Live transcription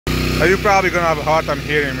You're probably gonna have a hard time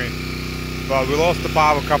hearing me, but we lost the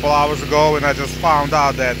power a couple hours ago, and I just found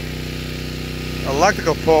out that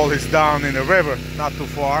electrical pole is down in the river, not too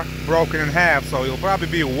far, broken in half, so it'll probably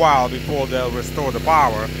be a while before they'll restore the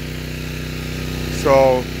power.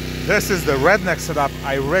 So this is the redneck setup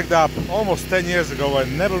I rigged up almost 10 years ago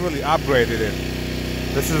and never really upgraded it.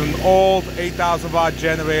 This is an old 8,000 watt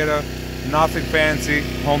generator, nothing fancy,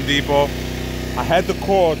 Home Depot. I had the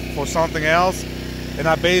cord for something else, and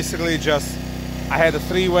I basically I had a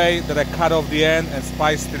three-way that I cut off the end and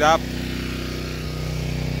spiced it up.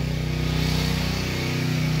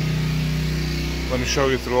 Let me show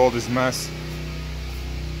you through all this mess.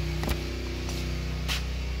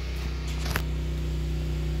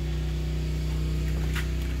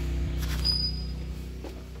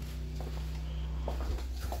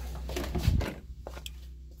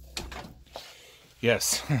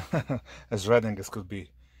 Yes, as redneck as could be.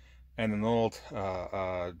 And an old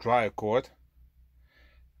dryer cord.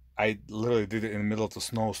 I literally did it in the middle of the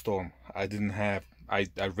snowstorm. I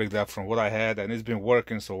rigged up from what I had, and it's been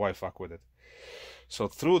working, so why fuck with it? So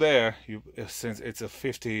through there, since it's a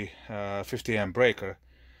 50 amp breaker,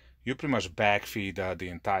 you pretty much backfeed the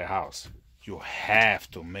entire house. You have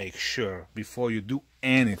to make sure before you do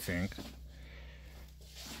anything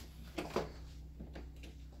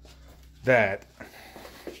that,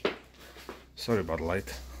 sorry about the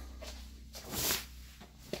light,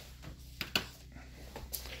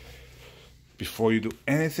 before you do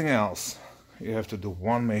anything else, you have to do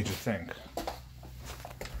one major thing.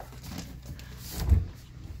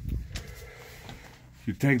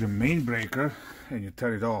 You take the main breaker and you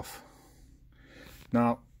turn it off.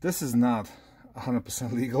 Now, this is not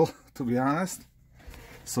 100% legal, to be honest,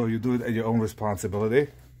 so you do it at your own responsibility.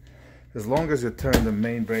 As long as you turn the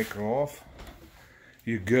main breaker off,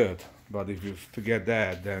 you're good. But if you forget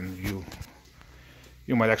that, then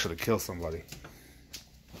you might actually kill somebody.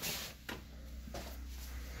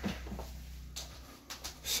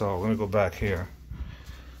 So let me go back here.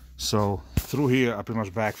 So through here, I pretty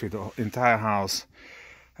much backfeed the entire house.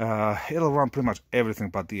 It'll run pretty much everything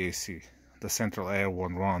but the AC. The central air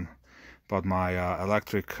won't run, but my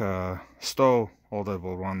electric stove, all that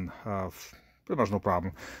will run pretty much no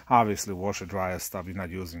problem. Obviously, washer, dryer stuff you're not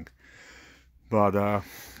using. But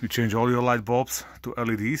you change all your light bulbs to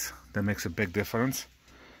LEDs. That makes a big difference.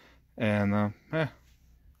 And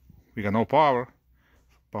we got no power,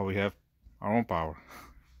 but we have our own power.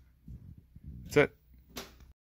 That's it.